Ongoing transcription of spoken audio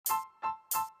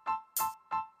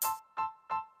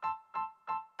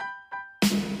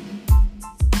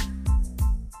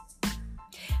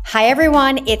Hi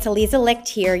everyone, it's Eliza Licht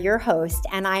here, your host,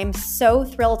 and I'm so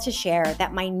thrilled to share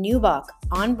that my new book,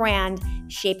 On Brand,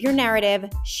 Shape Your Narrative,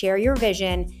 Share Your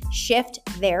Vision, Shift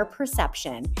Their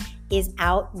Perception, is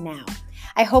out now.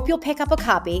 I hope you'll pick up a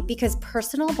copy because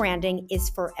personal branding is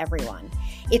for everyone.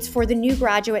 It's for the new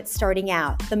graduate starting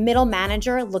out, the middle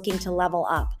manager looking to level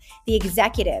up, the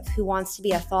executive who wants to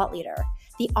be a thought leader,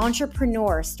 the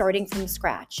entrepreneur starting from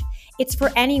scratch. It's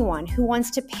for anyone who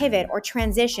wants to pivot or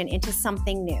transition into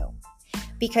something new.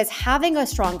 Because having a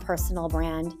strong personal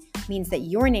brand means that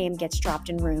your name gets dropped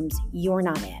in rooms you're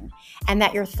not in, and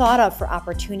that you're thought of for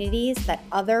opportunities that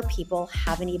other people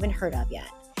haven't even heard of yet.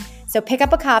 So pick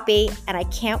up a copy, and I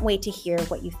can't wait to hear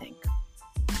what you think.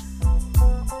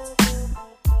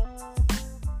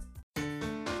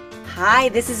 Hi,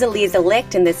 this is Eliza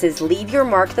Licht, and this is Leave Your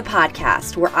Mark, the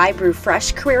podcast, where I brew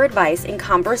fresh career advice in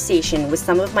conversation with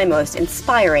some of my most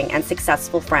inspiring and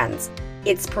successful friends.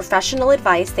 It's professional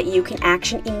advice that you can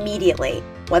action immediately,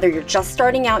 whether you're just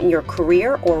starting out in your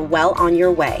career or well on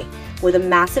your way. With a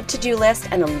massive to-do list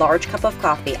and a large cup of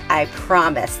coffee, I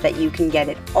promise that you can get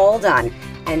it all done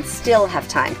and still have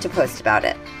time to post about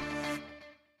it.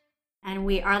 And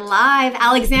we are live.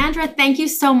 Alexandra, thank you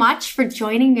so much for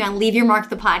joining me on Leave Your Mark,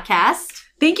 the podcast.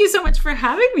 Thank you so much for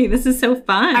having me. This is so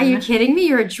fun. Are you kidding me?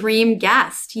 You're a dream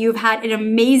guest. You've had an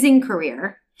amazing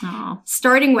career,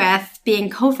 starting with being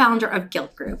co-founder of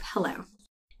Gilt Groupe. Hello.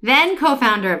 Then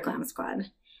co-founder of GlamSquad.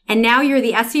 And now you're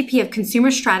the SVP of Consumer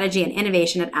Strategy and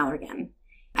Innovation at Allergan.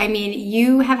 I mean,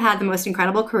 you have had the most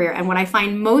incredible career. And what I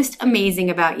find most amazing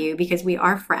about you, because we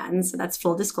are friends, so that's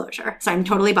full disclosure, so I'm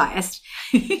totally biased,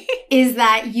 is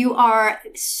that you are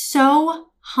so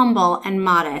humble and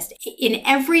modest in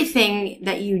everything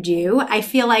that you do. I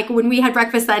feel like when we had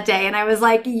breakfast that day and I was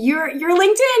like, you're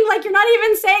LinkedIn, like you're not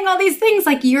even saying all these things.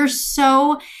 Like you're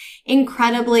so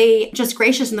incredibly just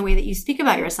gracious in the way that you speak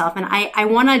about yourself. And I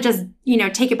want to just,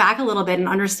 take it back a little bit and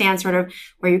understand sort of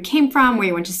where you came from, where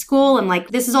you went to school. And like,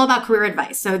 this is all about career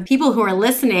advice. So people who are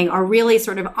listening are really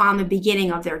sort of on the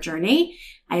beginning of their journey,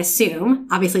 I assume.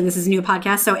 Obviously, this is a new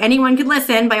podcast, so anyone could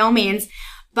listen by all means.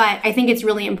 But I think it's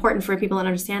really important for people to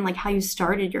understand like how you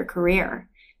started your career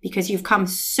because you've come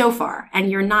so far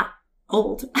and you're not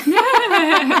old.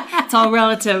 It's all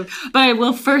relative. But I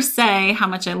will first say how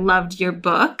much I loved your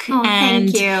book. Oh, and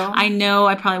thank you. I know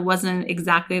I probably wasn't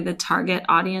exactly the target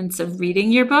audience of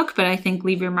reading your book, but I think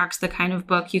Leave Your Mark's the kind of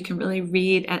book you can really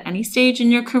read at any stage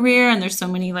in your career. And there's so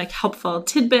many like helpful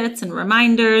tidbits and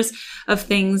reminders of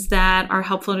things that are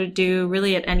helpful to do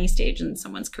really at any stage in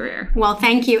someone's career. Well,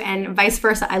 thank you. And vice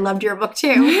versa. I loved your book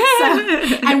too.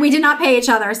 And we did not pay each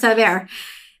other. So there,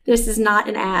 this is not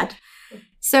an ad.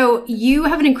 So you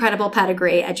have an incredible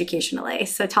pedigree educationally.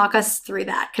 So talk us through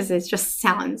that because it just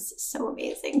sounds so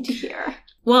amazing to hear.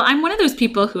 Well, I'm one of those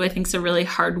people who I think is a really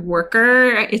hard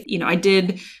worker. I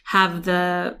did have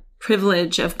the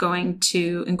privilege of going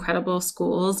to incredible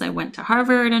schools. I went to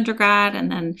Harvard undergrad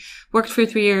and then worked for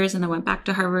 3 years and then went back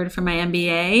to Harvard for my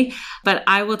MBA. But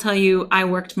I will tell you, I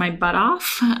worked my butt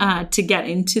off to get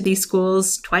into these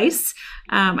schools twice.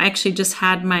 I actually just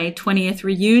had my 20th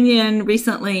reunion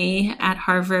recently at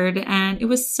Harvard, and it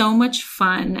was so much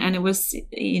fun. And it was,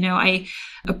 I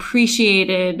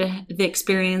appreciated the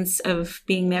experience of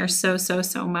being there so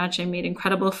much. I made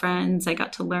incredible friends. I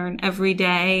got to learn every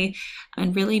day.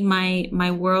 And really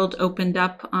my world opened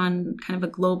up on kind of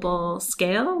a global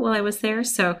scale while I was there.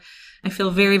 So I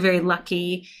feel very, very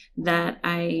lucky that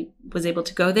I was able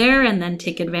to go there and then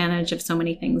take advantage of so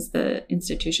many things the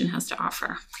institution has to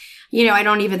offer. I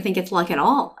don't even think it's luck at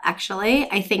all, actually.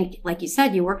 I think, like you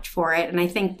said, you worked for it. And I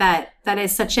think that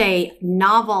is such a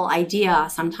novel idea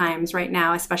sometimes right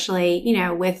now, especially,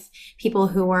 with people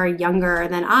who are younger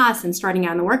than us and starting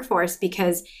out in the workforce,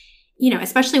 because,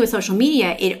 especially with social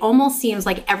media, it almost seems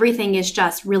like everything is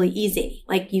just really easy.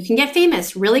 Like you can get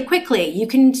famous really quickly. You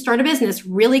can start a business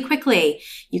really quickly.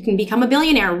 You can become a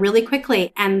billionaire really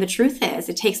quickly. And the truth is,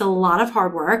 it takes a lot of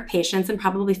hard work, patience, and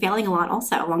probably failing a lot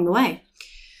also along the way.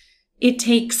 It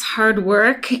takes hard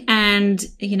work. And,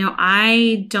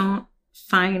 I don't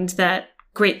find that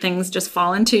great things just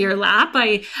fall into your lap.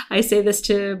 I say this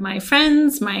to my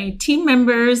friends, my team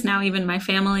members, now even my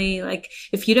family, like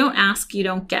if you don't ask, you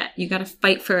don't get. You got to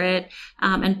fight for it.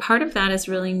 And part of that is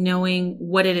really knowing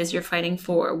what it is you're fighting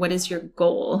for. What is your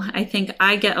goal? I think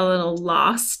I get a little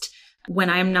lost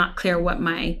when I'm not clear what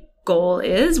my goal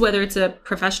is, whether it's a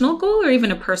professional goal or even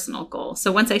a personal goal.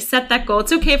 So once I set that goal,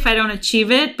 it's okay if I don't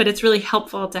achieve it, but it's really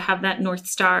helpful to have that North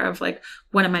Star of like,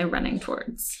 what am I running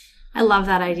towards? I love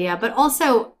that idea. But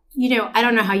also, I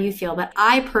don't know how you feel, but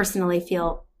I personally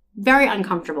feel very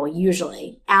uncomfortable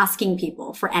usually asking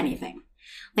people for anything.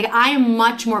 Like I am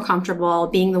much more comfortable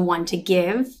being the one to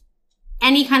give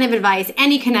any kind of advice,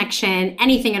 any connection,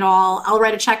 anything at all. I'll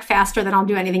write a check faster than I'll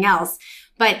do anything else.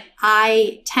 But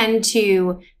I tend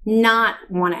to not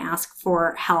want to ask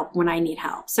for help when I need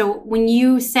help. So when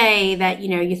you say that,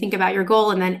 you think about your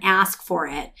goal and then ask for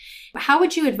it, how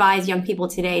would you advise young people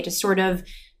today to sort of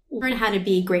learn how to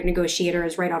be great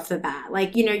negotiators right off the bat?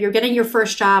 Like, you're getting your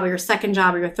first job or your second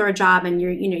job or your third job and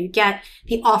you get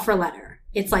the offer letter.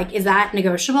 It's like, is that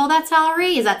negotiable, that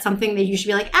salary? Is that something that you should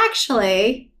be like,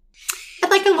 actually, I'd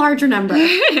like a larger number?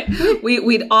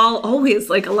 We'd all always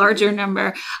like a larger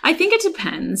number. I think it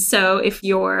depends. So if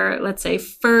you're, let's say,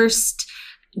 first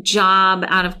job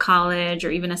out of college or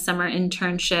even a summer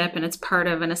internship and it's part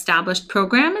of an established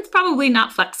program, it's probably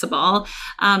not flexible.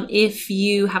 If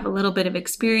you have a little bit of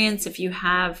experience, if you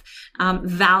have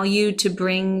value to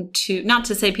bring to, not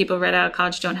to say people right out of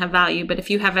college don't have value, but if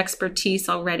you have expertise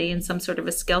already in some sort of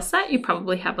a skill set, you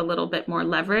probably have a little bit more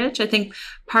leverage. I think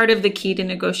part of the key to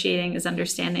negotiating is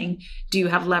understanding, do you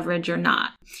have leverage or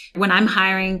not? When I'm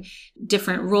hiring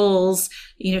different roles,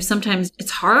 sometimes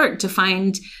it's hard to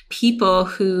find people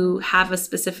who have a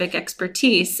specific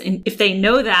expertise. And if they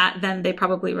know that, then they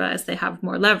probably realize they have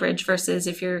more leverage versus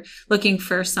if you're looking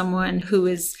for someone who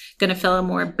is going to fill a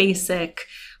more basic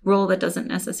role that doesn't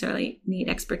necessarily need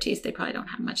expertise, they probably don't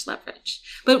have much leverage.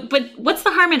 But what's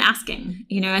the harm in asking?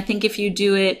 I think if you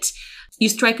do it, you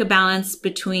strike a balance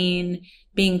between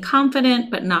being confident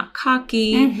but not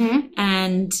cocky. Mm-hmm.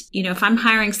 And, if I'm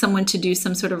hiring someone to do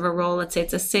some sort of a role, let's say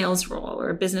it's a sales role or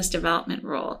a business development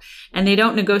role, and they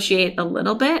don't negotiate a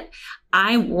little bit,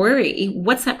 I worry,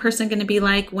 what's that person going to be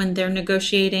like when they're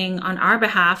negotiating on our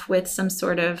behalf with some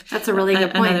sort of That's a really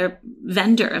good point. Another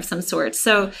vendor of some sort.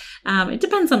 So it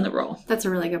depends on the role. That's a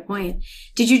really good point.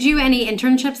 Did you do any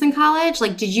internships in college?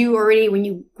 Like, did you already, when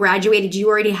you graduated, did you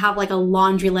already have like a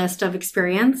laundry list of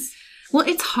experience? Well,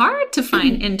 it's hard to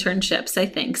find internships, I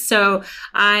think. So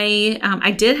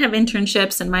I did have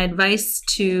internships, and my advice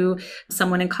to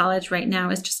someone in college right now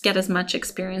is just get as much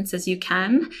experience as you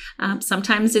can.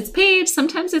 Sometimes it's paid,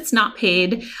 sometimes it's not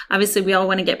paid. Obviously, we all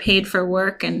want to get paid for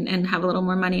work and have a little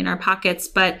more money in our pockets,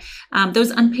 but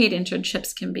those unpaid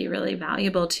internships can be really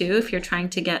valuable too if you're trying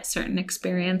to get certain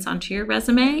experience onto your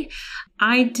resume.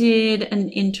 I did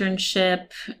an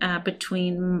internship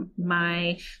between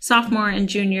my sophomore and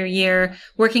junior year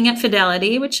working at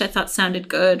Fidelity, which I thought sounded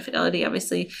good. Fidelity,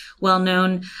 obviously,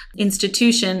 well-known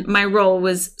institution. My role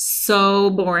was so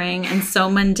boring and so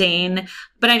mundane,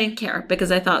 but I didn't care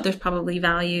because I thought there's probably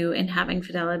value in having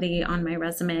Fidelity on my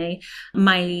resume.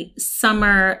 My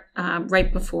summer,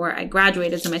 right before I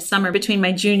graduated, so my summer between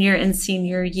my junior and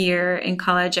senior year in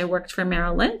college, I worked for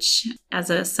Merrill Lynch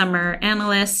as a summer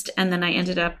analyst. And then I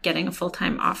ended up getting a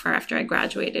full-time offer after I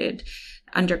graduated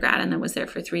undergrad and then was there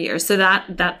for 3 years. So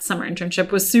that summer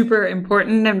internship was super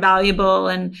important and valuable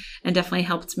and definitely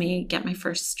helped me get my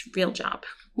first real job.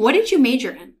 What did you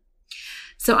major in?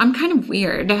 So I'm kind of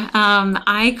weird.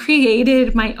 I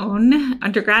created my own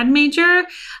undergrad major,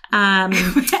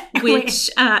 which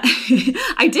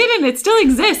I did, and it still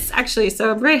exists actually.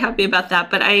 So I'm very happy about that.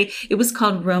 But it was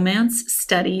called Romance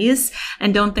Studies,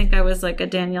 and don't think I was like a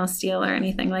Danielle Steele or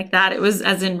anything like that. It was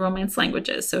as in Romance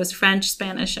languages. So it was French,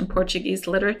 Spanish, and Portuguese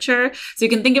literature. So you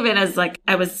can think of it as like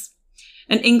I was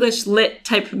an English lit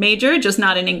type major, just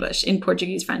not in English, in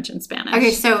Portuguese, French, and Spanish.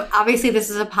 Okay, so obviously this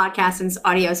is a podcast and it's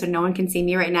audio, so no one can see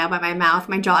me right now, but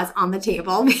my jaw is on the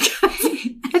table because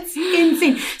it's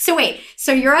insane. So wait,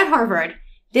 so you're at Harvard.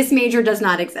 This major does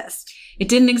not exist. It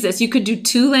didn't exist. You could do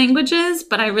 2 languages,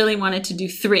 but I really wanted to do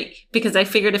 3 because I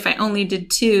figured if I only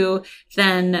did 2,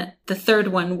 then the third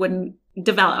one wouldn't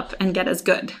develop and get as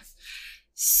good.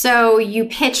 So you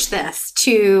pitched this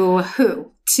to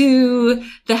who? To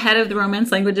the head of the Romance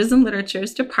Languages and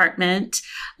Literatures department.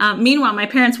 Meanwhile, my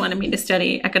parents wanted me to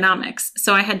study economics.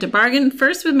 So I had to bargain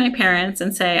first with my parents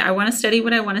and say, I want to study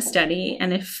what I want to study.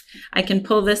 And if I can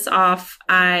pull this off,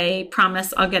 I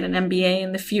promise I'll get an MBA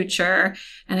in the future.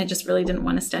 And I just really didn't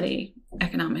want to study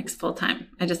economics full time.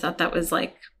 I just thought that was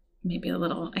like maybe a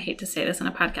little, I hate to say this on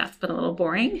a podcast, but a little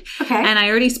boring. Okay. And I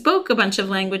already spoke a bunch of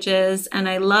languages and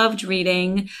I loved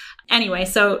reading. Anyway,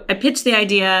 so I pitched the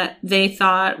idea. They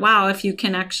thought, wow, if you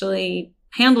can actually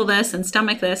handle this and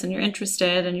stomach this and you're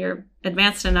interested and you're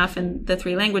advanced enough in the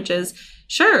 3 languages,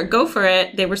 sure, go for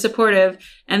it. They were supportive.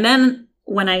 And then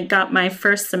when I got my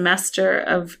first semester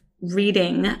of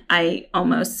reading, I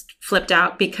almost flipped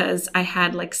out because I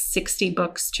had like 60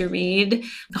 books to read,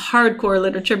 hardcore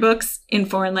literature books in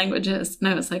foreign languages. And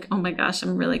I was like, oh my gosh,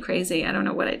 I'm really crazy. I don't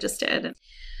know what I just did.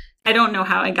 I don't know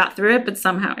how I got through it, but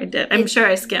somehow I did. I'm sure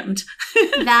I skimmed.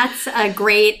 That's a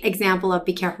great example of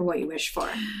be careful what you wish for.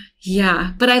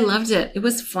 Yeah, but I loved it. It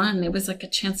was fun. It was like a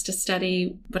chance to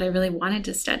study what I really wanted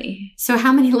to study. So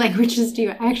how many languages do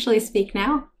you actually speak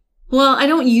now? Well, I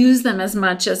don't use them as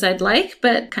much as I'd like,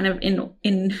 but kind of in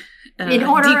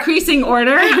order. Decreasing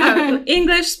order.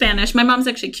 English, Spanish. My mom's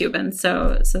actually Cuban,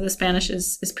 so the Spanish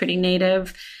is pretty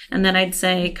native. And then I'd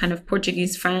say kind of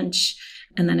Portuguese, French,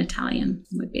 and then Italian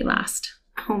would be last.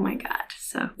 Oh my God.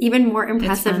 So even more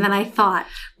impressive than I thought.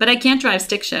 But I can't drive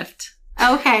stick shift.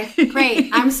 Okay, great.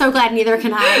 I'm so glad neither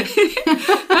can I.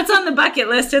 That's on the bucket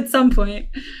list at some point.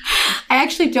 I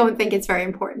actually don't think it's very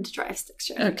important to drive stick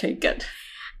shift. Okay, good.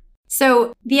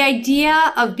 So the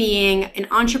idea of being an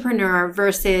entrepreneur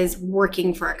versus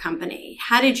working for a company,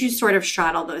 how did you sort of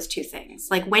straddle those two things?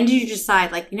 Like, when did you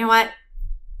decide, like, you know what?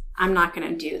 I'm not going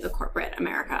to do the corporate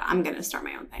America. I'm going to start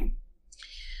my own thing.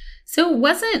 So it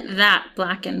wasn't that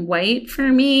black and white for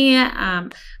me.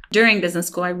 During business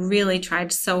school, I really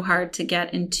tried so hard to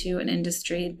get into an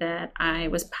industry that I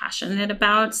was passionate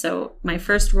about. So my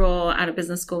first role out of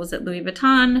business school was at Louis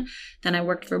Vuitton. Then I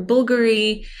worked for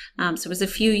Bulgari. So it was a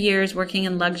few years working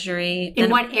in luxury. In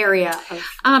what area?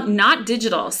 Not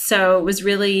digital. So it was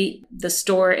really the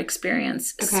store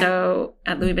experience. Okay. So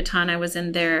at Louis Vuitton, I was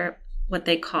in their what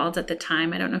they called at the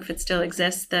time, I don't know if it still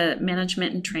exists, the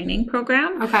management and training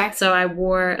program. Okay. So I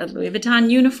wore a Louis Vuitton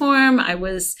uniform. I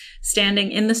was standing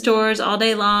in the stores all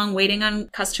day long, waiting on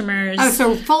customers. Oh,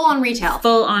 so full on retail.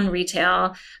 Full on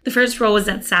retail. The first role was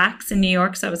at Saks in New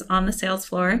York. So I was on the sales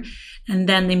floor. And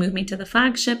then they moved me to the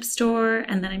flagship store.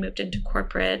 And then I moved into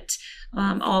corporate,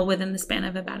 all within the span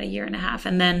of about a year and a half.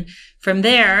 And then from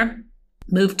there,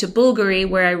 moved to Bulgari,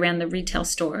 where I ran the retail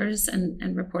stores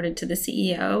and reported to the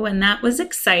CEO. And that was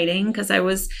exciting because I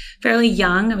was fairly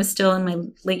young. I was still in my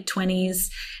late 20s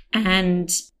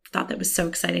and thought that was so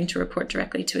exciting to report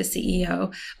directly to a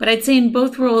CEO. But I'd say in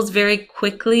both roles, very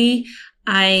quickly,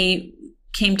 I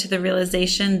came to the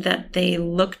realization that they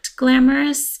looked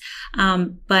glamorous,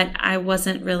 but I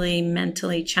wasn't really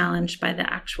mentally challenged by the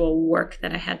actual work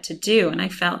that I had to do. And I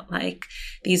felt like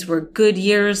these were good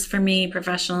years for me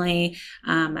professionally.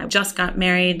 I just got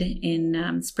married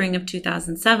in spring of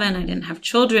 2007. I didn't have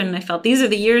children. I felt these are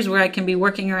the years where I can be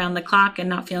working around the clock and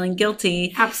not feeling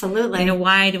guilty. Absolutely.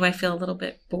 Why do I feel a little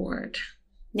bit bored?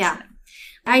 Yeah. So.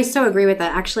 I so agree with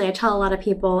that. Actually, I tell a lot of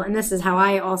people, and this is how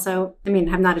I also,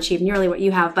 have not achieved nearly what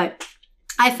you have, but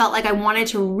I felt like I wanted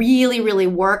to really, really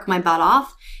work my butt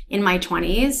off in my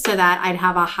 20s so that I'd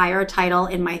have a higher title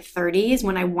in my 30s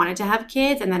when I wanted to have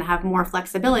kids and then have more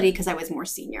flexibility because I was more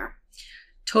senior.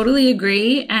 Totally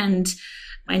agree. And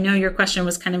I know your question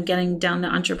was kind of getting down the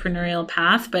entrepreneurial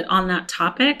path, but on that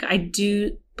topic, I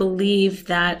do believe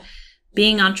that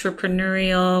being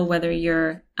entrepreneurial, whether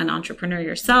you're an entrepreneur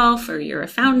yourself or you're a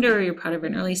founder or you're part of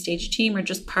an early stage team or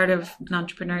just part of an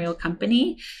entrepreneurial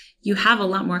company, you have a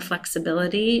lot more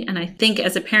flexibility. And I think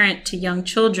as a parent to young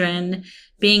children,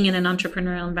 being in an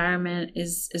entrepreneurial environment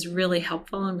is really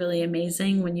helpful and really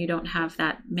amazing when you don't have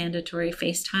that mandatory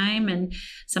face time. And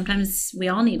sometimes we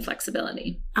all need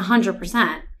flexibility.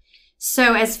 100%.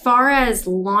 So as far as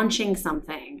launching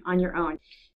something on your own,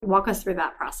 walk us through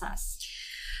that process.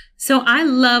 So I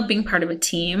love being part of a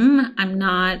team. I'm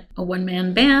not a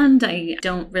one-man band. I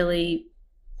don't really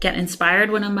get inspired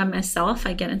when I'm by myself.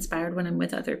 I get inspired when I'm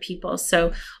with other people.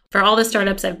 So for all the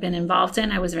startups I've been involved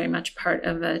in, I was very much part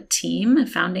of a team, a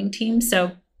founding team.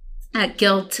 So at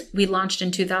Gilt, we launched in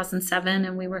 2007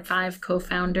 and we were 5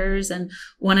 co-founders. And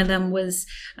one of them was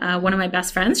one of my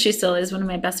best friends. She still is one of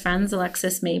my best friends,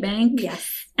 Alexis Maybank.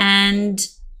 Yes. And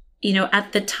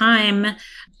at the time,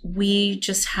 we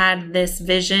just had this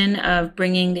vision of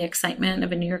bringing the excitement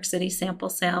of a New York City sample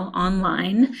sale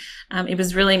online. It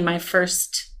was really my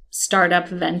first startup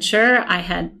venture. I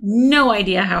had no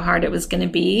idea how hard it was going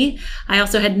to be. I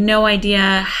also had no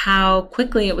idea how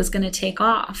quickly it was going to take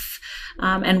off.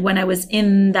 And when I was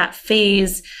in that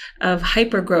phase of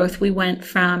hypergrowth, we went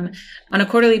from, on a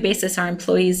quarterly basis, our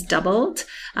employees doubled.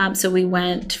 So we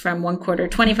went from one quarter,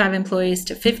 25 employees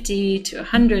to 50 to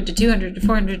 100 to 200 to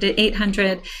 400 to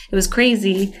 800. It was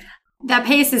crazy. That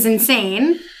pace is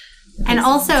insane. And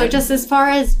also just as far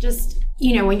as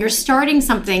when you're starting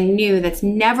something new that's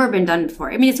never been done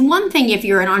before. It's one thing if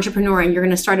you're an entrepreneur and you're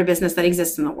going to start a business that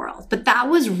exists in the world, but that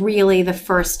was really the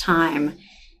first time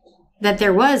that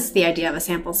there was the idea of a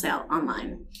sample sale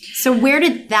online. So where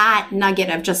did that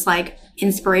nugget of just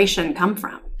inspiration come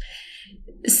from?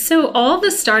 So all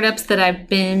the startups that I've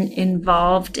been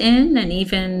involved in, and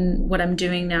even what I'm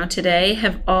doing now today,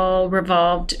 have all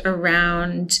revolved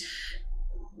around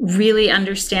really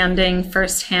understanding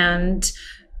firsthand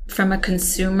from a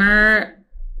consumer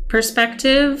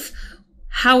perspective,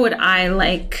 how would I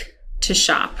like to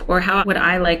shop, or how would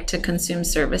I like to consume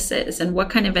services, and what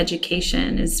kind of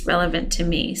education is relevant to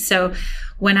me? So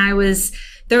when I was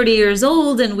 30 years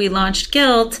old and we launched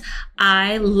Gilt,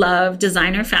 I loved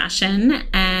designer fashion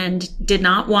and did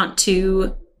not want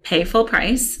to pay full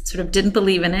price, sort of didn't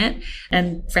believe in it,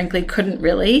 and frankly couldn't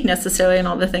really necessarily in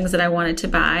all the things that I wanted to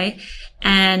buy.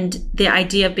 And the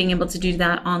idea of being able to do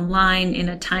that online in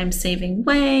a time-saving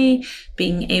way,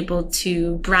 being able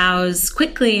to browse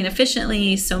quickly and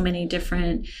efficiently so many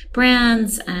different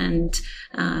brands and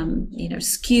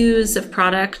SKUs of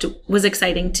product was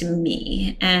exciting to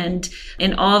me. And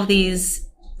in all of these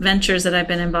ventures that I've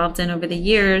been involved in over the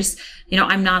years,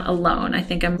 I'm not alone. I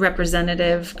think I'm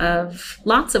representative of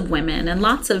lots of women and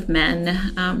lots of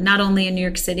men, not only in New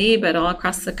York City, but all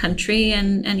across the country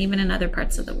and even in other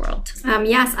parts of the world.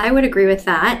 Yes, I would agree with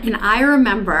that. And I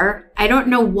remember, I don't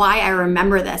know why I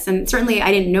remember this, and certainly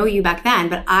I didn't know you back then,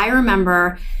 but I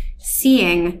remember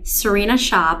seeing Serena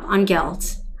shop on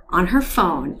Gilt on her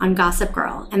phone on Gossip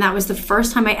Girl. And that was the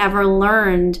first time I ever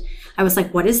learned. I was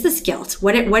like, what is this Gilt?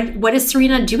 What is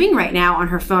Serena doing right now on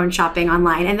her phone shopping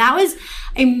online? And that was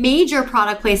a major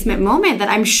product placement moment that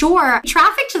I'm sure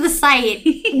traffic to the site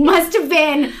must have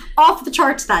been off the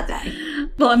charts that day.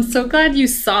 Well, I'm so glad you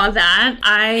saw that.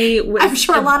 I'm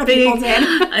sure a lot of people did.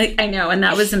 I know. And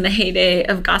that was in the heyday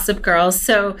of Gossip Girl.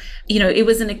 So, it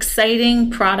was an exciting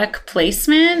product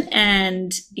placement.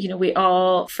 And, we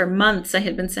all, for months, I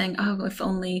had been saying, oh, if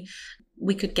only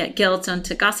we could get Gilt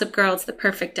onto Gossip Girl. It's the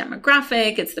perfect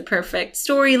demographic. It's the perfect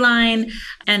storyline.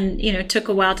 And, it took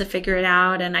a while to figure it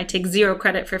out. And I take zero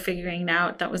credit for figuring it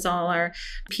out. That was all our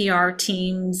PR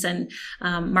teams and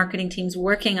marketing teams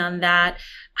working on that.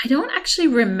 I don't actually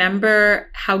remember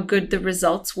how good the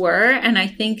results were. And I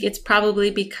think it's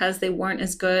probably because they weren't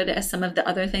as good as some of the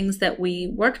other things that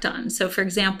we worked on. So for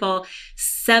example,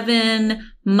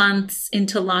 7 months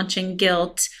into launching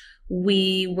Gilt,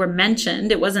 we were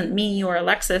mentioned, it wasn't me or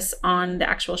Alexis on the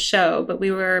actual show, but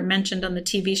we were mentioned on the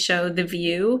TV show, The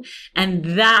View. And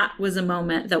that was a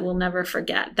moment that we'll never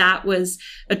forget. That was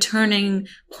a turning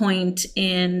point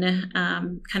in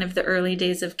kind of the early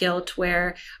days of Gilt,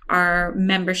 where our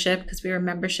membership, because we were a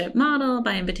membership model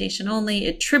by invitation only,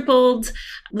 it tripled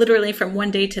literally from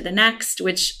one day to the next,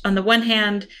 which on the one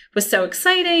hand was so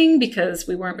exciting because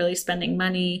we weren't really spending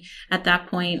money at that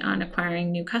point on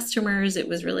acquiring new customers. It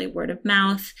was really word of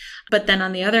mouth. But then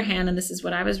on the other hand, and this is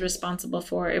what I was responsible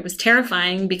for, it was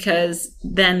terrifying because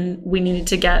then we needed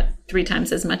to get 3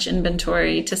 times as much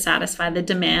inventory to satisfy the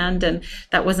demand. And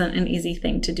that wasn't an easy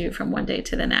thing to do from one day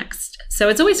to the next. So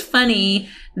it's always funny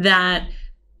that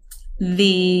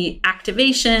the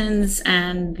activations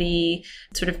and the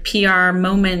sort of PR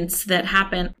moments that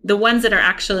happen, the ones that are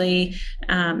actually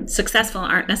successful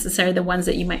aren't necessarily the ones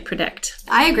that you might predict.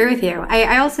 I agree with you.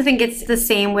 I also think it's the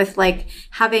same with like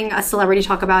having a celebrity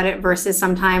talk about it versus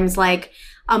sometimes like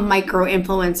a micro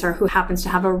influencer who happens to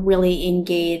have a really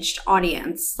engaged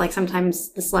audience. Like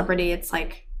sometimes the celebrity, it's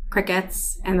like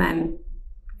crickets, and then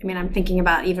I'm thinking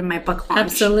about even my book launch.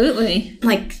 Absolutely.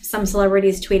 Like some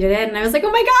celebrities tweeted it and I was like,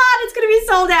 oh my God, it's going to be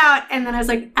sold out. And then I was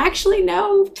like, actually,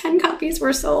 no, 10 copies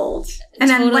were sold. And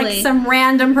then like some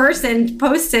random person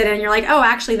posted and you're like, oh,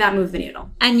 actually that moved the needle.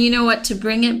 And you know what, to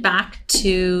bring it back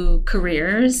to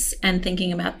careers and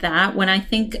thinking about that, when I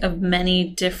think of many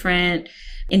different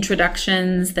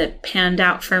introductions that panned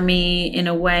out for me in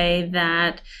a way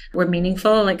that were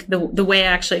meaningful, like the way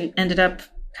I actually ended up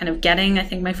kind of getting, I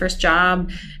think, my first job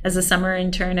as a summer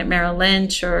intern at Merrill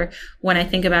Lynch, or when I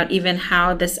think about even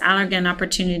how this Allergan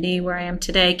opportunity where I am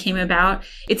today came about,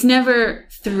 it's never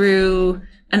through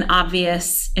an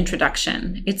obvious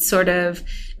introduction. It's sort of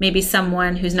maybe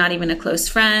someone who's not even a close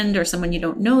friend or someone you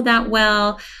don't know that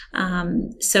well.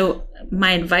 So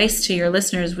my advice to your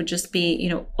listeners would just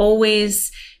be,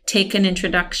 always take an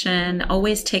introduction,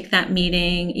 always take that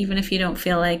meeting, even if you don't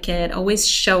feel like it. Always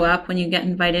show up when you get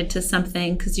invited to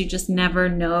something, because you just never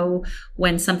know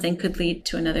when something could lead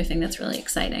to another thing that's really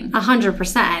exciting.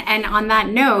 100%. And on that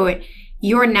note,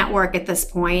 your network at this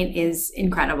point is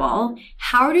incredible.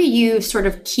 How do you sort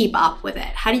of keep up with it?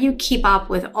 How do you keep up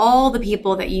with all the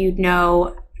people that you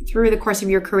know through the course of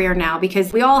your career now?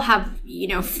 Because we all have,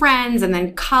 friends and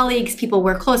then colleagues, people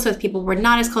we're close with, people we're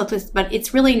not as close with, but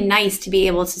it's really nice to be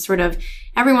able to sort of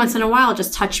every once in a while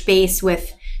just touch base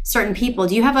with certain people.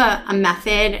 Do you have a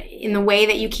method in the way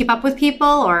that you keep up with people,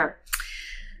 or?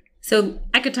 So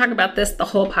I could talk about this the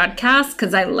whole podcast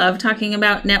because I love talking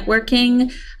about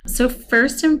networking. So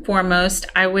first and foremost,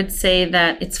 I would say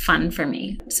that it's fun for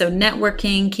me. So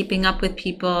networking, keeping up with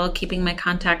people, keeping my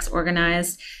contacts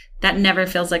organized, that never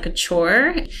feels like a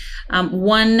chore.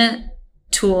 One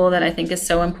tool that I think is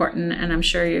so important, and I'm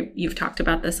sure you've talked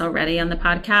about this already on the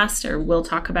podcast, or we'll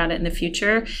talk about it in the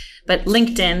future, but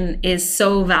LinkedIn is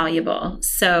so valuable.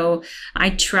 So I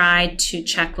try to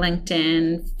check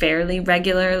LinkedIn fairly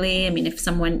regularly. I mean, if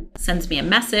someone sends me a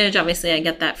message, obviously I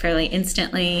get that fairly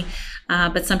instantly.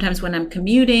 But sometimes when I'm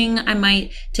commuting, I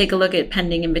might take a look at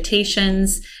pending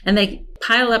invitations, and they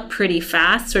pile up pretty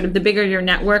fast. Sort of the bigger your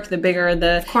network, the bigger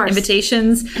the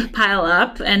invitations pile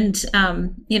up. And,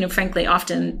 frankly,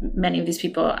 often many of these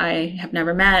people I have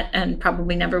never met and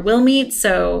probably never will meet.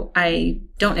 So I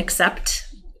don't accept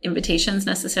invitations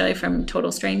necessarily from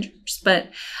total strangers, but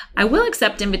I will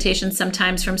accept invitations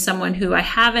sometimes from someone who I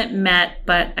haven't met,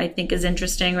 but I think is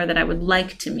interesting or that I would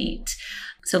like to meet.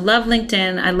 So love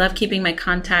LinkedIn. I love keeping my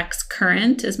contacts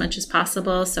current as much as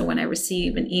possible. So when I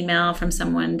receive an email from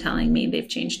someone telling me they've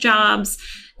changed jobs,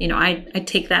 I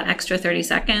take that extra 30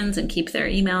 seconds and keep their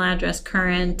email address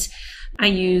current. I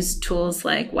use tools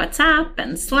like WhatsApp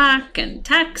and Slack and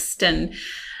text, and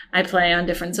I play on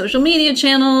different social media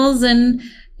channels, and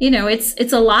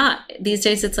it's a lot. These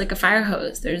days it's like a fire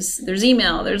hose. There's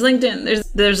email, there's LinkedIn,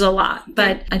 there's a lot,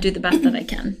 but I do the best that I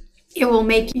can. It will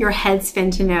make your head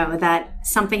spin to know that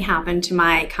something happened to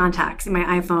my contacts in my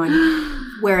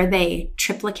iPhone where they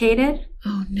triplicated.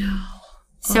 Oh, no.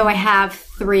 So I have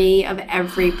 3 of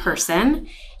every person.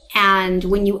 And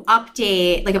when you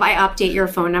update, like if I update your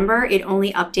phone number, it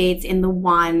only updates in the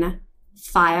one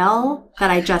file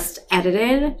that I just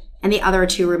edited, and the other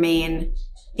 2 remain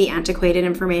the antiquated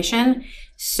information.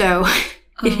 So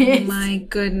my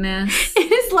goodness.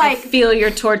 It is like, I feel your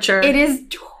torture. It is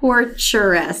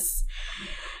torturous.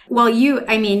 Well, you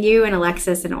and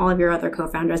Alexis and all of your other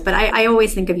co-founders, but I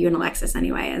always think of you and Alexis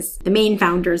anyway as the main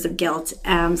founders of Gilt,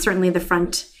 certainly the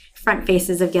front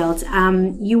faces of Gilt.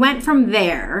 You went from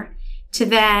there to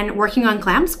then working on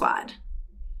GlamSquad.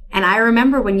 And I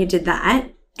remember when you did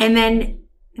that. And then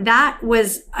that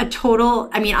was a total,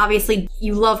 obviously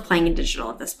you love playing in digital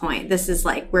at this point. This is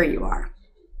like where you are.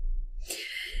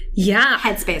 Yeah.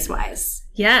 Headspace wise.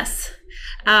 Yes.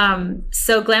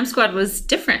 So GlamSquad was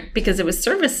different because it was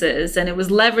services, and it was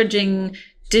leveraging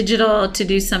digital to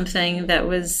do something that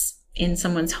was in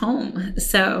someone's home.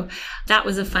 So that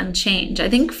was a fun change. I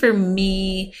think for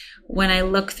me, when I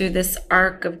look through this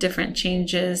arc of different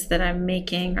changes that I'm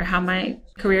making or how my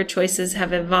career choices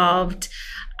have evolved,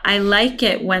 I like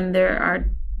it when there are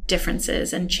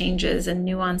differences and changes and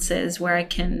nuances where I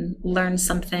can learn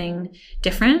something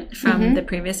different from the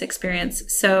previous experience.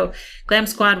 So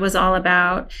GlamSquad was all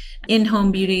about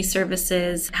in-home beauty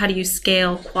services. How do you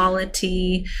scale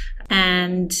quality?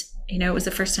 And it was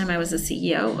the first time I was a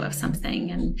CEO of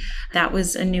something, and that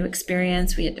was a new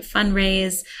experience. We had to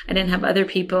fundraise. I didn't have other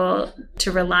people to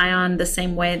rely on the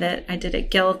same way that I did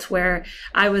at Gilt, where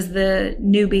I was the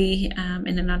newbie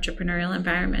in an entrepreneurial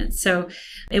environment. So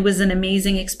it was an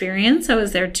amazing experience. I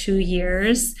was there 2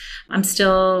 years. I'm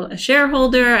still a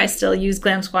shareholder. I still use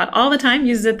GlamSquad all the time,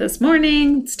 used it this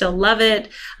morning, still love it,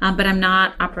 but I'm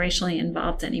not operationally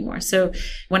involved anymore. So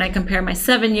when I compare my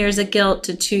 7 years at Gilt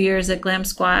to 2 years at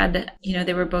GlamSquad,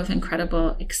 they were both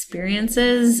incredible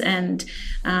experiences, and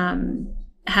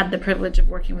had the privilege of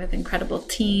working with incredible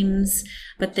teams,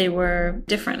 but they were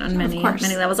different on many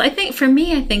levels. I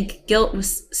think Gilt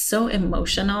was so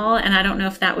emotional, and I don't know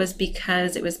if that was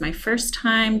because it was my first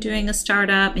time doing a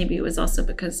startup. Maybe it was also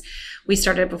because we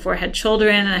started before I had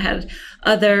children and I had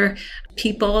other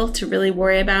people to really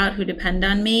worry about who depend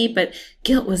on me. But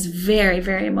Gilt was very,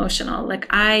 very emotional. Like,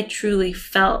 I truly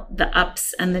felt the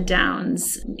ups and the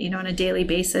downs, on a daily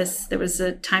basis. There was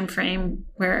a time frame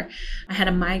where I had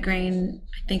a migraine.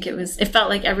 It felt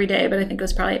like every day, but I think it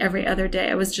was probably every other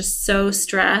day. I was just so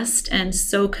stressed and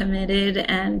so committed,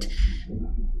 and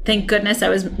thank goodness I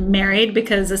was married,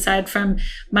 because aside from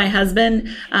my husband,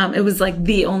 it was like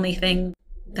the only thing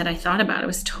that I thought about. It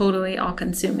was totally all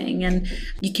consuming, and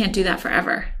you can't do that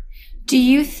forever. Do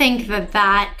you think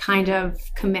that kind of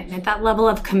commitment, that level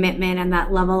of commitment and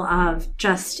that level of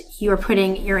just you're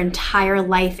putting your entire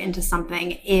life into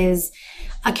something is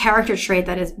a character trait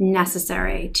that is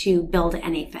necessary to build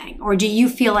anything? Or do you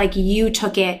feel like you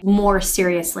took it more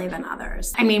seriously than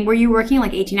others? Were you working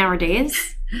like 18-hour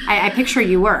days? I picture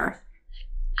you were.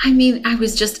 I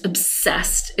was just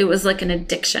obsessed. It was like an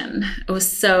addiction. It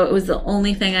was the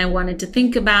only thing I wanted to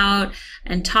think about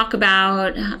and talk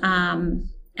about.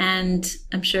 And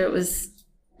I'm sure it was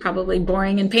probably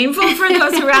boring and painful for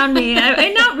those around me.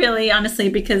 Not really, honestly,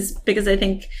 because I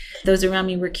think those around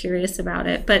me were curious about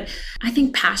it. But I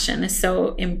think passion is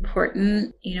so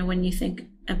important. When you think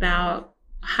about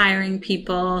hiring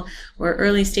people or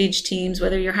early stage teams,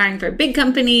 whether you're hiring for a big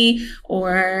company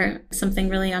or something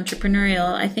really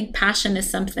entrepreneurial, I think passion is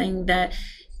something that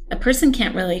a person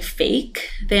can't really fake.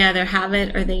 They either have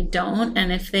it or they don't.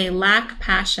 And if they lack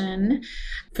passion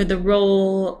for the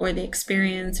role or the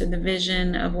experience or the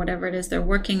vision of whatever it is they're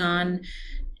working on,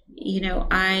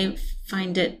 I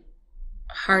find it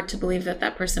hard to believe that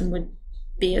that person would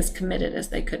be as committed as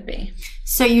they could be.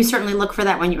 So you certainly look for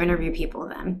that when you interview people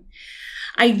then?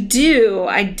 I do.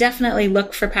 I definitely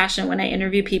look for passion when I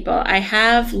interview people. I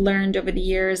have learned over the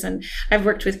years, and I've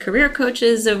worked with career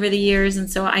coaches over the years. And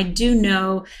so I do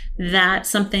know that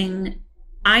something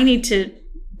I need to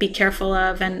be careful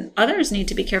of, and others need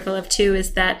to be careful of too,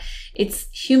 is that it's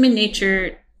human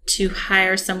nature to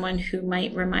hire someone who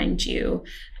might remind you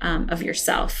of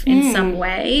yourself in some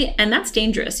way. And that's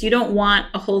dangerous. You don't want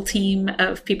a whole team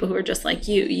of people who are just like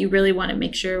you. You really want to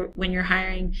make sure when you're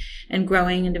hiring and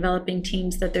growing and developing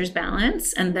teams that there's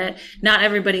balance and that not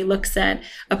everybody looks at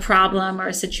a problem or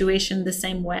a situation the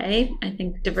same way. I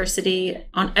think diversity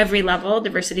on every level,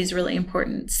 diversity is really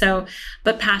important. So,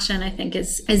 but passion, I think,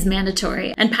 is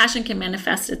mandatory. And passion can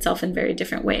manifest itself in very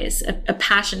different ways. A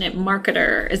passionate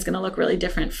marketer is going to look really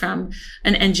different from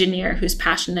an engineer who's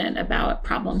passionate about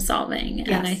problem solving. Yes.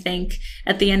 And I think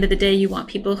at the end of the day, you want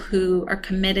people who are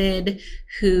committed,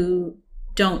 who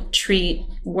don't treat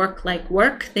work like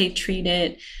work. They treat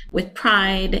it with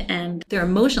pride and they're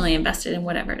emotionally invested in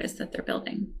whatever it is that they're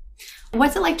building.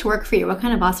 What's it like to work for you? What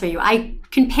kind of boss are you? I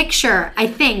can picture, I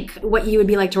think, what you would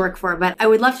be like to work for, but I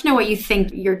would love to know what you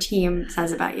think your team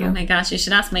says about you. Oh my gosh, you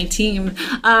should ask my team.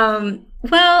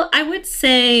 Well, I would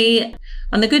say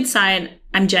on the good side,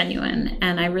 I'm genuine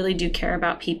and I really do care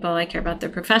about people. I care about their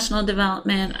professional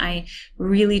development. I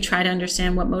really try to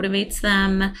understand what motivates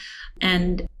them.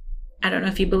 And I don't know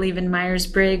if you believe in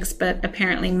Myers-Briggs, but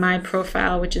apparently my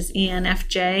profile, which is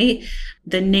ENFJ,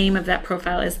 the name of that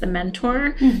profile is the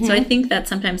mentor. Mm-hmm. So I think that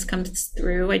sometimes comes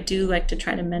through. I do like to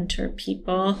try to mentor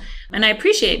people. And I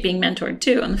appreciate being mentored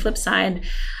too, on the flip side.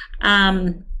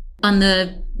 On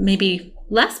the maybe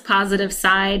less positive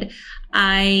side,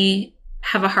 I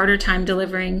have a harder time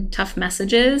delivering tough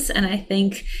messages. And I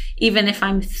think even if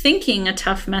I'm thinking a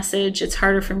tough message, it's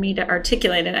harder for me to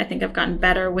articulate it. I think I've gotten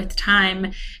better with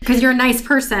time. Because you're a nice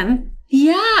person.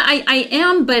 Yeah, I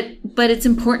am, but it's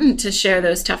important to share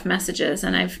those tough messages.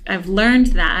 And I've learned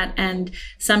that. And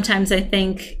sometimes I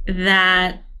think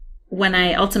that when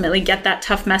I ultimately get that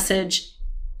tough message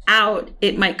out,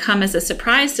 it might come as a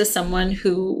surprise to someone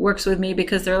who works with me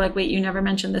because they're like, wait, you never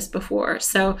mentioned this before.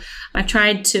 So I've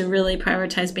tried to really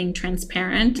prioritize being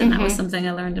transparent. And that was something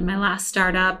I learned in my last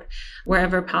startup,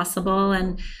 wherever possible.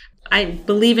 And I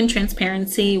believe in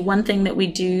transparency. One thing that we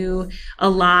do a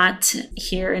lot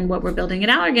here in what we're building at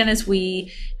Allergan is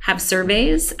we have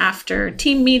surveys after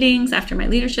team meetings, after my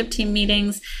leadership team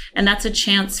meetings. And that's a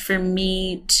chance for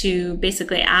me to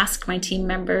basically ask my team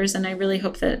members, and I really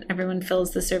hope that everyone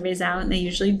fills the surveys out, and they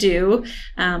usually do.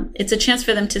 It's a chance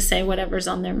for them to say whatever's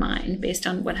on their mind based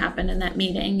on what happened in that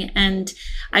meeting. And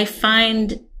I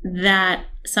find that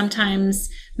sometimes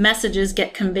messages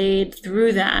get conveyed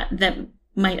through that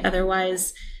might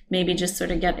otherwise maybe just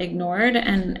sort of get ignored,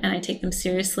 and I take them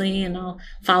seriously, and I'll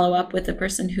follow up with the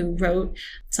person who wrote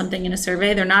something in a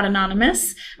survey. They're not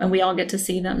anonymous and we all get to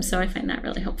see them. So I find that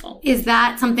really helpful. Is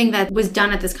that something that was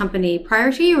done at this company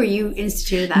prior to you, or you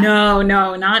instituted that? No,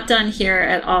 not done here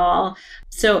at all.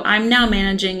 So I'm now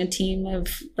managing a team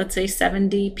of, let's say,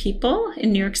 70 people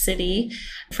in New York City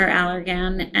for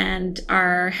Allergan. And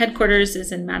our headquarters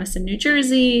is in Madison, New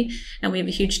Jersey. And we have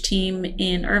a huge team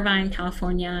in Irvine,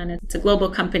 California. And it's a global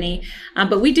company.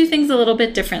 But we do things a little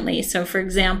bit differently. So, for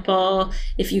example,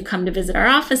 if you come to visit our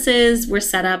offices, we're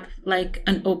set up like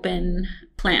an open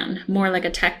plan, more like a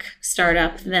tech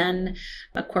startup than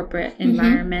a corporate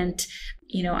environment.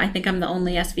 You know, I think I'm the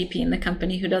only SVP in the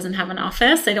company who doesn't have an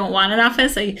office. I don't want an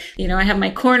office. I have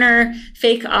my corner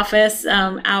fake office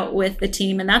out with the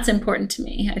team, and that's important to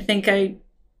me. I think I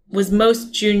was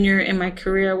most junior in my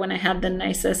career when I had the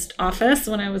nicest office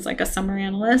when I was like a summer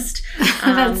analyst.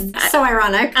 That's so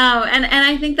ironic. And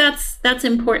I think that's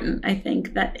important. I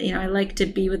think that, I like to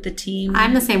be with the team.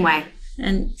 I'm the same way.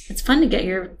 And it's fun to get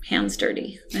your hands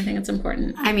dirty. I think it's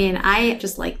important. I mean, I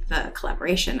just like the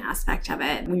collaboration aspect of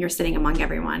it. When you're sitting among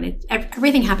everyone,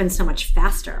 everything happens so much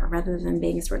faster rather than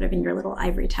being sort of in your little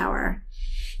ivory tower.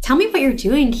 Tell me what you're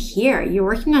doing here. You're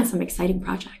working on some exciting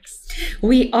projects.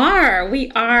 We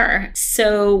are.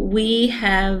 So we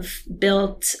have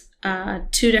built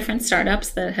 2 different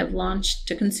startups that have launched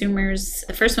to consumers.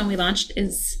 The first one we launched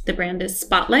the brand is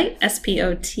Spotlyte,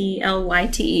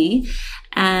 Spotlyte.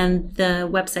 And the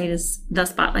website is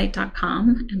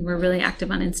thespotlyte.com. And we're really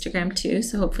active on Instagram too.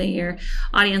 So hopefully your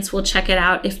audience will check it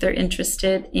out if they're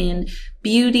interested in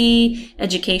beauty,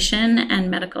 education, and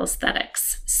medical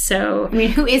aesthetics. So, I mean,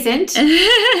 who isn't?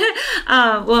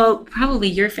 Well, probably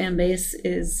your fan base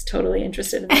is totally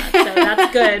interested in that. So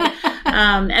that's good.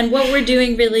 And what we're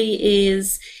doing really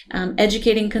is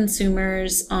educating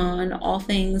consumers on all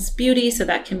things beauty. So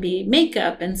that can be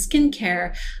makeup and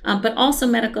skincare, but also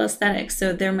medical aesthetics.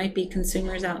 So there might be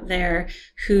consumers out there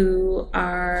who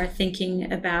are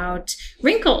thinking about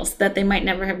wrinkles that they might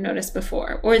never have noticed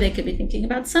before, or they could be thinking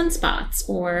about sunspots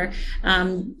or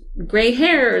gray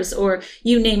hairs, or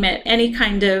you name it, any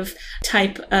kind of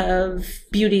type of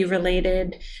beauty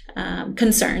related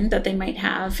concern that they might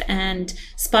have. And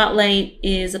Spotlyte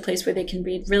is a place where they can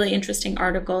read really interesting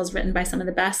articles written by some of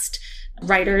the best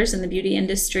writers in the beauty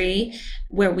industry,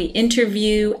 where we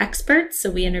interview experts. So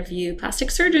we interview plastic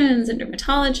surgeons and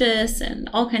dermatologists and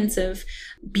all kinds of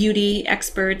beauty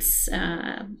experts,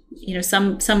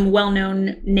 some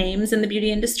well-known names in the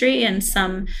beauty industry and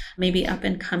some maybe up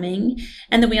and coming.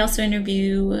 And then we also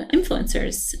interview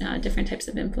influencers, different types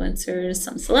of influencers,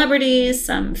 some celebrities,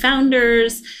 some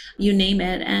founders, you name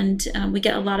it. And we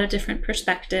get a lot of different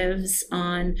perspectives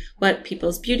on what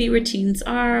people's beauty routines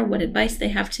are, what advice they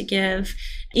have to give.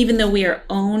 Even though we are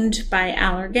owned by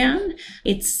Allergan,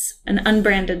 it's an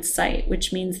unbranded site,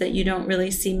 which means that you don't really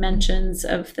see mentions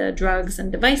of the drugs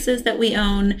and devices that we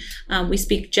own. We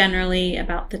speak generally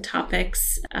about the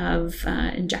topics of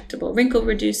injectable wrinkle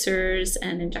reducers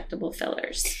and injectable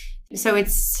fillers. So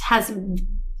it has,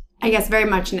 I guess, very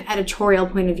much an editorial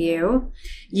point of view.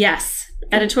 Yes,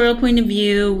 editorial point of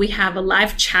view. We have a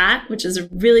live chat, which is a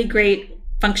really great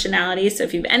functionality. So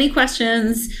if you have any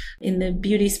questions in the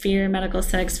beauty sphere, medical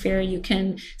aesthetic sphere, you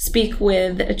can speak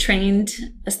with a trained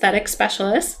aesthetic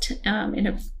specialist in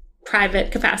a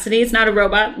private capacity. It's not a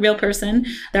robot, real person.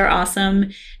 They're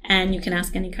awesome. And you can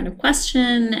ask any kind of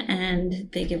question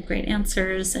and they give great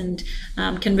answers and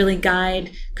can really guide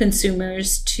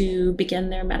consumers to begin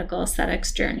their medical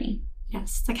aesthetics journey.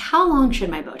 Yes. It's like, how long should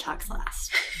my Botox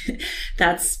last?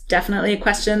 That's definitely a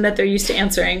question that they're used to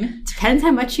answering. Depends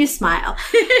how much you smile.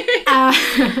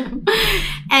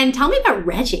 And tell me about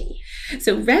Regi.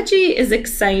 So Regi is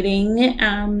exciting.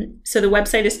 So the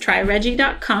website is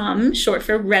tryregi.com, short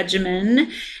for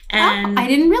regimen. And I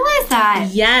didn't realize that.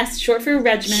 Yes, short for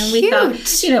regimen. Cute. We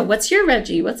thought, what's your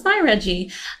Regi? What's my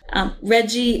Regi?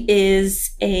 Regi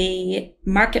is a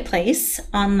marketplace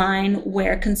online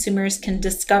where consumers can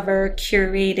discover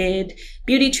curated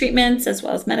beauty treatments as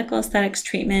well as medical aesthetics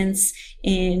treatments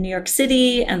in New York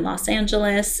City and Los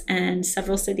Angeles and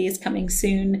several cities coming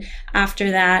soon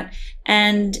after that.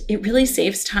 And it really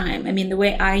saves time. I mean, the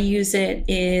way I use it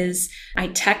is I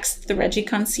text the Regi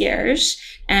concierge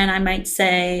and I might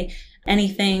say,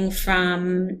 anything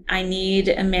from I need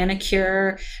a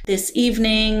manicure this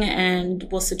evening and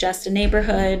we'll suggest a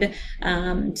neighborhood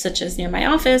such as near my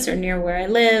office or near where I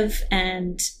live,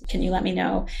 and can you let me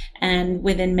know? And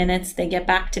within minutes they get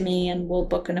back to me and will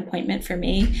book an appointment for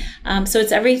me. So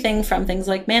it's everything from things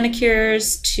like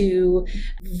manicures to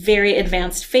very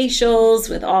advanced facials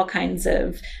with all kinds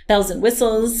of bells and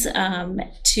whistles,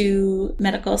 to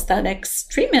medical aesthetics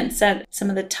treatments at some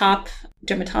of the top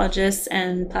dermatologists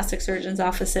and plastic surgeons'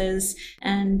 offices.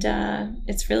 And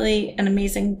it's really an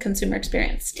amazing consumer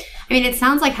experience. I mean, it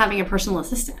sounds like having a personal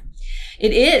assistant.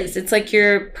 It is. It's like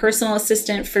your personal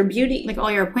assistant for beauty. Like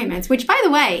all your appointments, which, by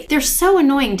the way, they're so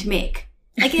annoying to make.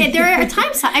 Like there are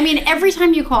times, I mean, every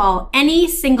time you call any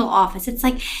single office, it's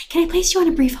like, can I place you on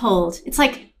a brief hold? It's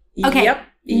like, okay, Yep.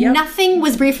 Nothing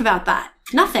was brief about that.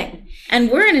 Nothing. And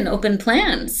we're in an open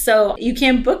plan, so you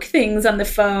can't book things on the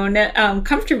phone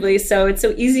comfortably. So it's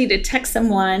so easy to text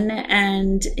someone,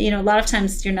 and a lot of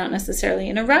times you're not necessarily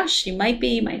in a rush. You might be,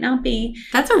 you might not be.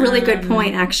 That's a really good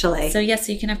point, actually. So yes,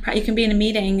 you can be in a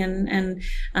meeting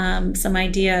and some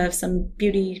idea of some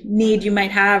beauty need you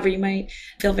might have, or you might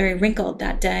feel very wrinkled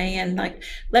that day, and like,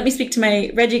 let me speak to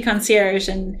my Regi concierge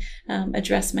and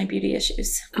address my beauty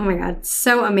issues. Oh my God,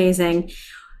 so amazing.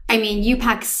 I mean, you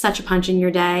pack such a punch in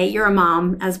your day. You're a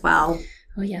mom as well.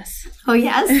 Oh, yes. Oh,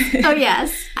 yes. Oh,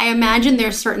 yes. I imagine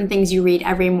there's certain things you read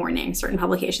every morning, certain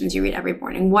publications you read every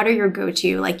morning. What are your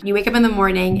go-to? Like, you wake up in the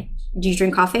morning, do you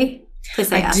drink coffee? Please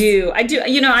say yes. I do.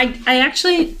 I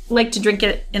actually like to drink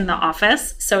it in the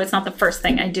office, so it's not the first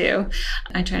thing I do.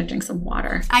 I try to drink some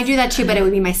water. I do that too, but it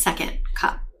would be my second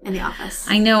cup in the office.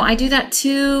 I know. I do that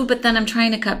too, but then I'm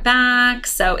trying to cut back.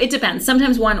 So it depends.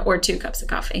 Sometimes 1 or 2 cups of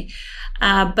coffee.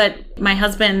 But my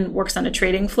husband works on a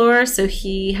trading floor, so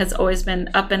he has always been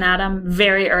up and at 'em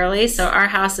very early. So our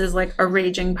house is like a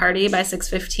raging party by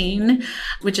 6:15,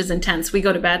 which is intense. We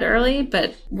go to bed early,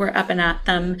 but we're up and at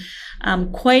them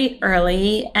quite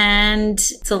early, and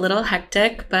it's a little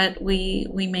hectic, but we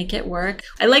make it work.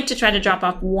 I like to try to drop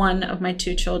off one of my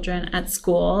 2 children at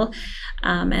school,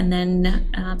 and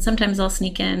then sometimes I'll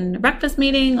sneak in a breakfast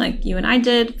meeting like you and I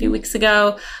did a few weeks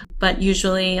ago, but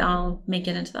usually I'll make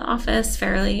it into the office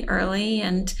fairly early,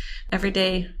 and every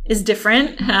day is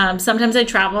different. Sometimes I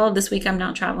travel. This week I'm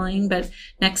not traveling, but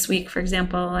next week, for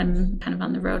example, I'm kind of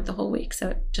on the road the whole week, so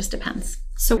it just depends.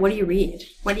 So what do you read?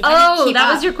 What do you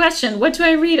that was your question. What do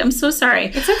I read? I'm so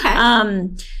sorry. It's okay.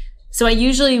 So I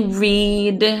usually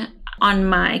read on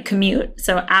my commute.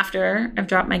 So after I've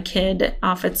dropped my kid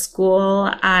off at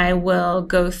school, I will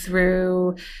go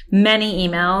through many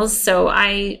emails. So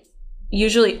I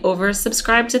usually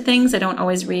oversubscribe to things. I don't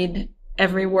always read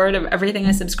every word of everything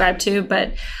I subscribe to,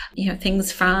 but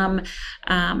things from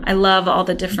I love all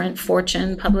the different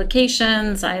Fortune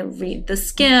publications. I read The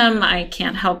Skim. I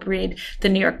can't help read the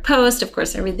New York Post. Of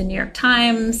course, I read the New York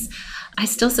Times. I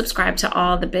still subscribe to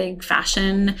all the big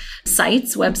fashion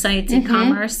sites, websites,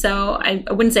 e-commerce. So I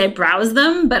wouldn't say I browse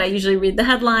them, but I usually read the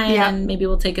headline and maybe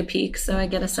we'll take a peek. So I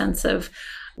get a sense of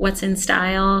what's in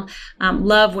style.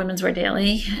 Love Women's Wear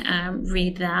Daily.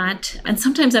 Read that. And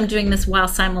sometimes I'm doing this while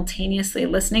simultaneously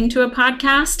listening to a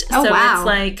podcast. It's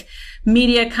like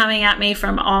media coming at me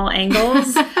from all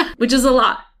angles, which is a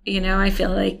lot. I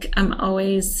feel like I'm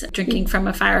always drinking from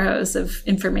a fire hose of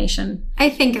information.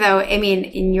 I think, though,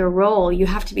 in your role, you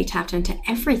have to be tapped into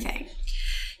everything.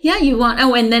 Yeah,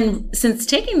 and then since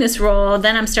taking this role,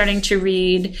 then I'm starting to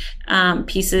read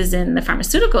pieces in the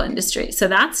pharmaceutical industry. So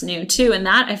that's new too. And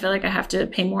that I feel like I have to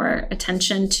pay more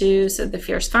attention to. So the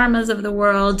Fierce Pharmas of the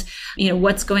world,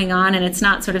 what's going on. And it's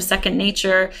not sort of second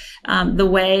nature the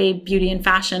way beauty and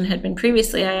fashion had been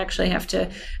previously. I actually have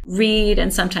to read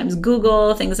and sometimes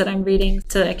Google things that I'm reading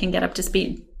so that I can get up to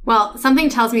speed. Well, something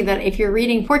tells me that if you're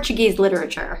reading Portuguese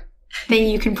literature, then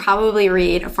you can probably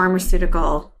read a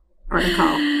pharmaceutical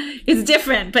article. It's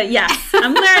different, but yes,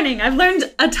 I'm learning. I've learned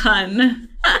a ton.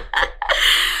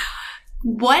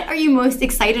 What are you most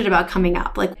excited about coming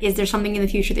up? Like, is there something in the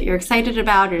future that you're excited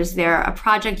about? Or is there a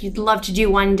project you'd love to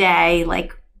do one day?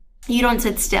 Like, you don't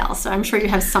sit still, so I'm sure you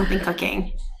have something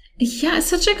cooking. Yeah, it's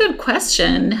such a good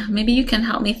question. Maybe you can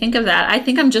help me think of that. I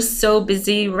think I'm just so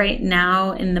busy right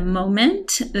now in the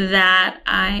moment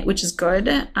which is good.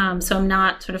 So I'm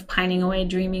not sort of pining away,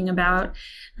 dreaming about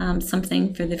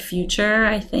something for the future.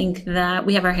 I think that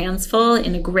we have our hands full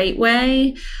in a great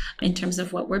way in terms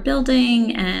of what we're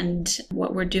building and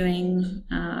what we're doing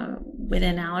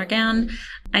within Allergan.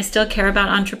 I still care about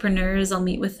entrepreneurs. I'll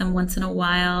meet with them once in a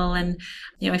while. And,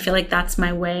 I feel like that's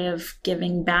my way of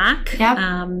giving back. Yep.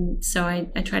 So I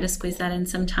try to squeeze that in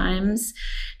sometimes.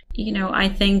 I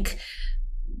think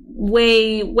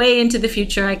way into the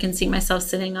future, I can see myself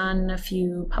sitting on a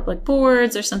few public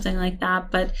boards or something like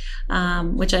that, but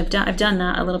which I've done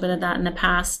that, a little bit of that in the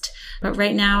past. But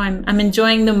right now I'm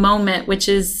enjoying the moment, which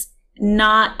is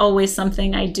not always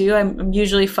something I do. I'm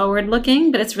usually forward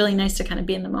looking, but it's really nice to kind of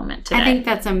be in the moment today. I think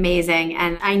that's amazing.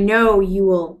 And I know you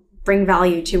will bring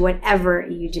value to whatever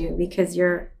you do because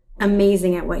you're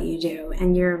amazing at what you do.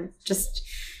 And you're just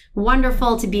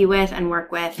wonderful to be with and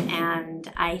work with.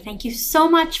 And I thank you so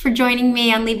much for joining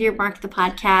me on Leave Your Mark, the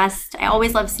podcast. I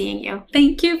always love seeing you.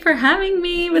 Thank you for having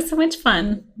me. It was so much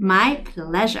fun. My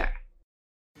pleasure.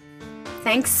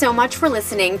 Thanks so much for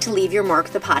listening to Leave Your Mark,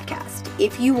 the podcast.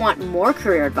 If you want more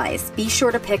career advice, be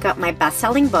sure to pick up my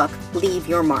best-selling book, Leave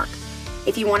Your Mark.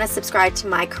 If you want to subscribe to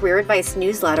my career advice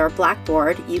newsletter,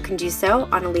 Blackboard, you can do so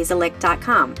on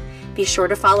alizalicht.com. Be sure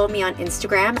to follow me on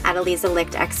Instagram at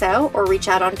alizalichtxo or reach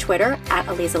out on Twitter at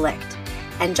alizalicht.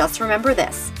 And just remember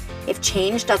this, if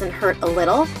change doesn't hurt a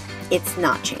little, it's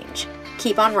not change.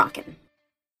 Keep on rockin'.